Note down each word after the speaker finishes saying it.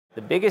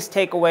The biggest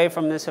takeaway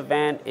from this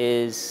event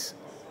is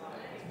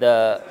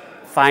the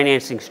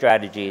financing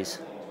strategies.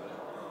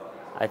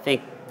 I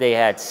think they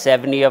had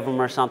 70 of them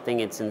or something.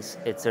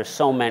 There's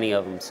so many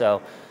of them.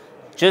 So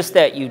just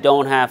that you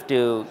don't have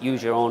to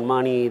use your own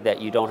money, that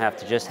you don't have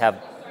to just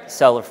have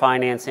seller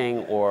financing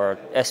or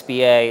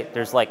SBA.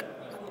 There's like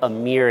a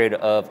myriad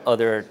of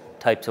other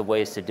types of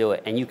ways to do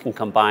it, and you can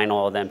combine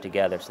all of them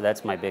together. So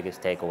that's my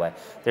biggest takeaway.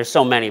 There's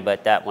so many,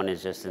 but that one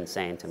is just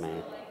insane to me.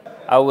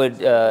 I would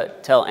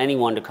tell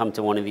anyone to come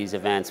to one of these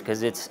events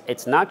because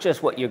it's not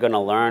just what you're going to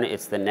learn,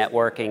 it's the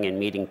networking and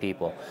meeting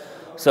people.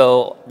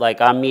 So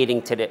like I'm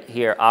meeting today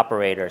here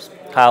operators.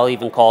 Kyle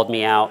even called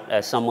me out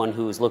as someone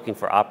who's looking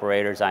for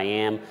operators. I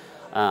am.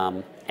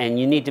 And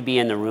you need to be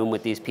in the room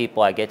with these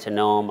people. I get to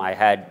know them. I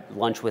had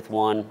lunch with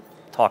one,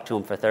 talked to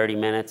him for 30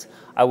 minutes.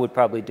 I would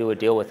probably do a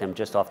deal with him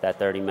just off that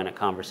 30-minute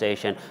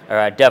conversation, or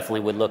I definitely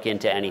would look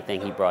into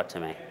anything he brought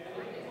to me.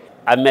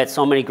 I've met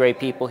so many great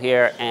people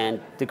here,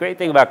 and the great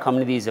thing about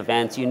coming to these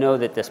events, you know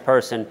that this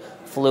person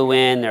flew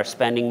in, they're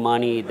spending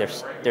money,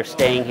 they're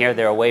staying here,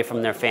 they're away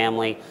from their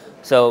family.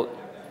 So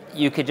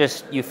you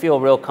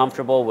feel real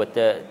comfortable with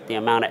the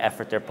amount of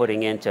effort they're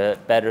putting in to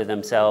better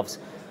themselves.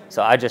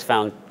 So I just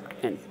found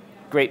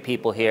great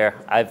people here.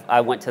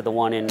 I went to the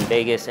one in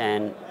Vegas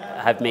and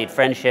have made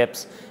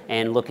friendships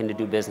and looking to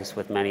do business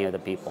with many of the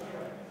people.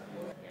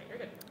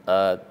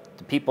 The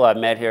people I've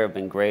met here have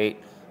been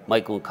great.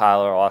 Michael and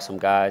Kyle are awesome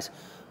guys,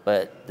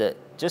 but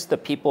just the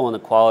people and the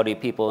quality of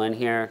people in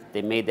here,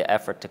 they made the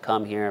effort to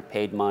come here,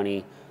 paid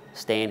money,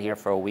 staying here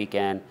for a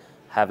weekend,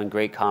 having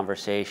great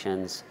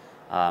conversations,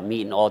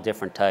 meeting all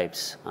different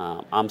types.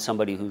 I'm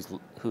somebody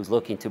who's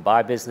looking to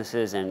buy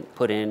businesses and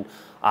put in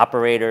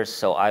operators,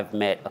 so I've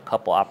met a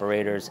couple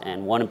operators,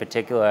 and one in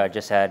particular I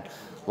just had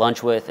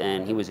lunch with,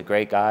 and he was a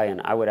great guy,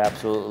 and I would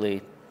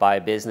absolutely buy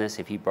a business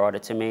if he brought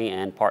it to me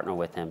and partner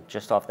with him.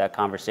 Just off that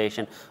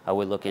conversation, I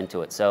would look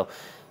into it. So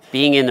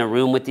being in the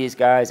room with these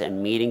guys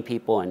and meeting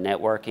people and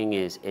networking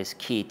is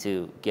key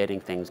to getting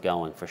things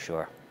going for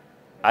sure.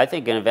 I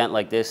think an event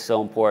like this is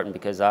so important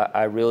because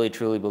I really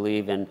truly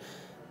believe in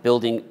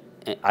building.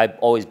 I've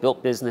always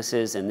built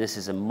businesses, and this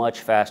is a much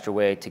faster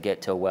way to get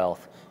to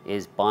wealth,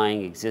 is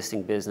buying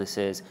existing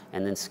businesses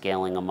and then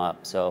scaling them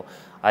up. So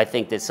I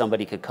think that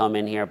somebody could come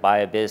in here, buy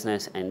a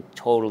business, and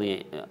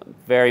totally,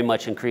 very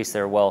much increase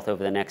their wealth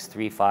over the next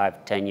 3,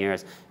 5, 10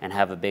 years and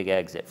have a big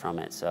exit from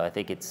it. So I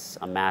think it's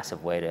a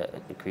massive way to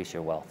increase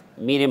your wealth.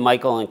 Meeting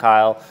Michael and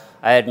Kyle,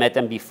 I had met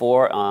them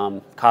before.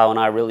 Kyle and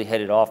I really hit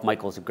it off.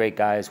 Michael's a great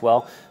guy as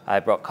well. I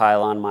brought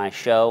Kyle on my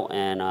show,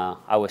 and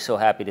I was so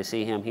happy to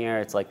see him here.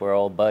 It's like we're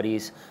old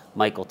buddies.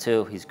 Michael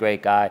too, he's a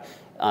great guy.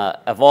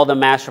 Of all the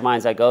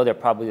masterminds I go, they're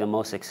probably the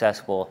most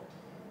accessible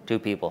to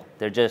people.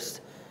 They're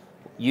just,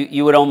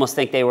 you would almost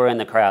think they were in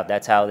the crowd.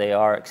 That's how they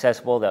are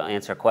accessible. They'll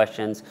answer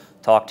questions,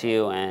 talk to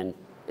you, and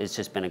it's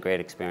just been a great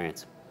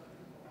experience.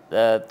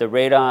 The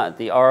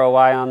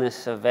ROI on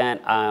this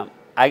event,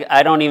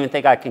 I don't even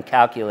think I can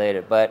calculate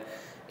it, but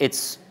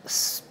it's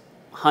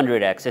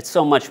 100x. It's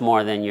so much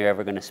more than you're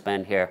ever going to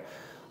spend here.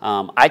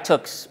 I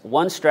took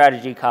one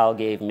strategy Kyle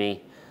gave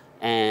me,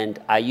 and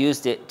I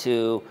used it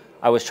to,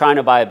 I was trying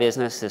to buy a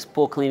business, this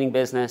pool cleaning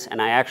business, and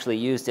I actually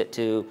used it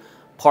to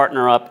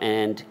partner up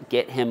and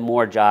get him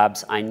more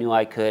jobs. I knew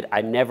I could.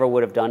 I never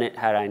would have done it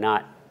had I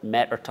not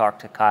met or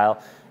talked to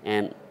Kyle,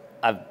 and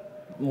I've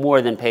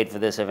more than paid for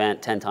this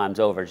event 10 times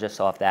over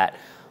just off that.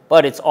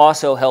 But it's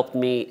also helped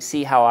me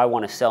see how I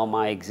want to sell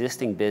my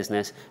existing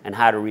business and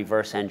how to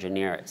reverse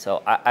engineer it.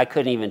 So I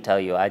couldn't even tell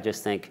you. I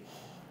just think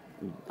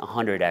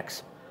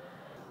 100x.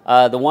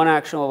 The one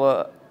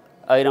actual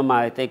item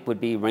I think would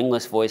be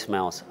ringless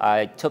voicemails.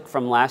 I took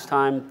from last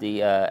time the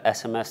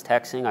SMS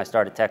texting. I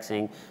started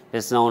texting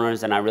business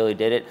owners, and I really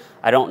did it.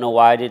 I don't know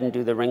why I didn't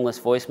do the ringless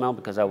voicemail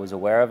because I was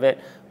aware of it,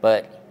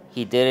 but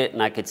he did it,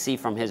 and I could see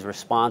from his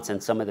response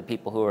and some of the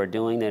people who are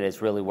doing it,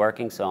 it's really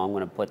working, so I'm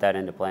going to put that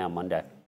into play on Monday.